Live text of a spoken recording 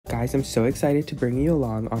Guys, I'm so excited to bring you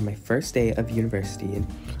along on my first day of university.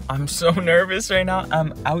 I'm so nervous right now.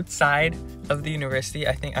 I'm outside of the university.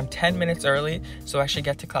 I think I'm 10 minutes early, so I should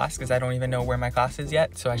get to class because I don't even know where my class is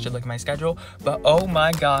yet, so I should look at my schedule. But oh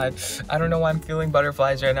my god, I don't know why I'm feeling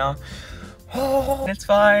butterflies right now. Oh, it's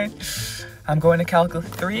fine. I'm going to Calc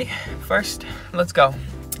 3 first. Let's go.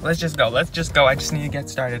 Let's just go. I just need to get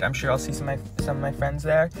started. I'm sure I'll see some of my friends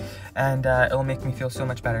there, and it'll make me feel so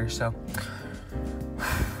much better. So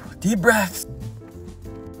deep breaths.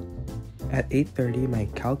 At 8:30, my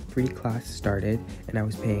Calc 3 class started, and I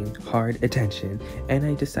was paying hard attention, and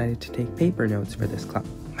I decided to take paper notes for this class.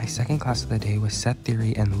 My second class of the day was set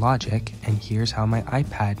theory and logic, and here's how my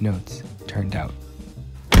iPad notes turned out.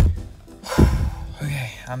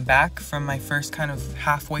 Okay, I'm back from my first kind of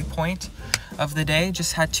halfway point of the day.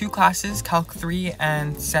 Just had 2 classes, Calc 3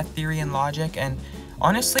 and set theory and logic, and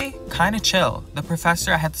honestly, kind of chill. The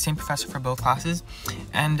professor, I had the same professor for both classes,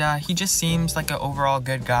 and he just seems like an overall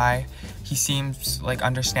good guy. He seems like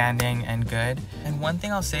understanding and good. And one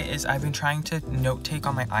thing I'll say is I've been trying to note take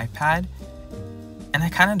on my iPad, and I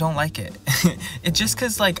kind of don't like it. It's just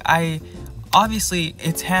because like obviously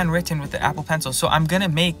it's handwritten with the Apple Pencil, so I'm gonna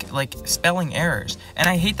make like spelling errors, and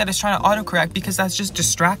I hate that it's trying to autocorrect because that's just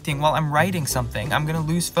distracting while I'm writing something. I'm gonna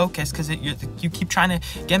lose focus because you keep trying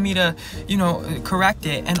to get me to, you know, correct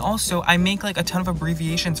it. And also I make like a ton of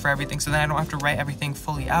abbreviations for everything so that I don't have to write everything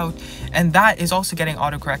fully out, and that is also getting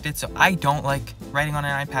autocorrected. So I don't like writing on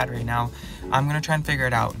an iPad right now. I'm gonna try and figure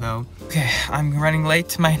it out though. Okay, I'm running late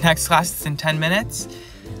to my next class. It's in 10 minutes.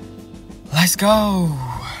 Let's go.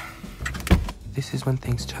 This is when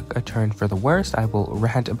things took a turn for the worst. I will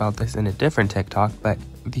rant about this in a different TikTok, but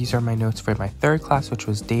these are my notes for my third class, which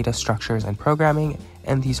was data structures and programming,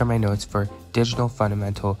 and these are my notes for digital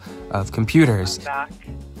fundamental of computers. I'm back.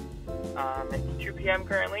 It's 2 p.m.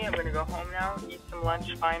 currently. I'm gonna go home now, eat some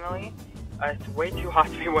lunch finally. It's way too hot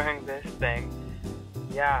to be wearing this thing.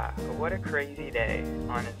 Yeah, what a crazy day,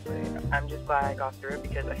 honestly. I'm just glad I got through it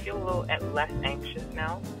because I feel a little less anxious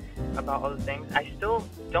now about all the things. I still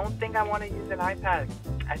don't think I want to use an iPad.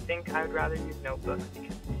 I think I would rather use notebooks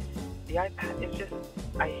because the iPad is just,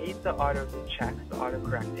 I hate the auto checks, the auto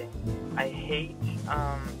correcting. I hate,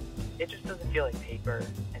 it just doesn't feel like paper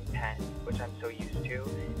and pen, which I'm so used to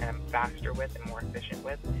and I'm faster with and more efficient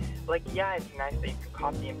with. Like, yeah, it's nice that you can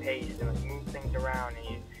copy and paste and like move things around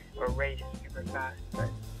and you erase super fast, but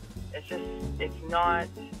it's just, it's not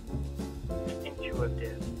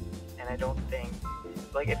intuitive, and I don't think,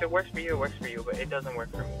 like, if it works for you, it works for you, but it doesn't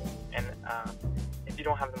work for me. And if you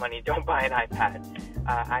don't have the money, don't buy an iPad.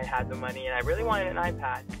 I had the money and I really wanted an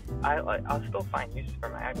iPad. I'll still find uses for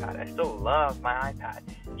my iPad. I still love my iPad,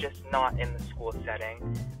 just not in the school setting.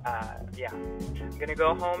 Yeah, I'm gonna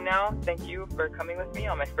go home now. Thank you for coming with me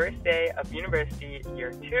on my first day of university,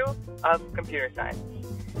 year 2 of computer science.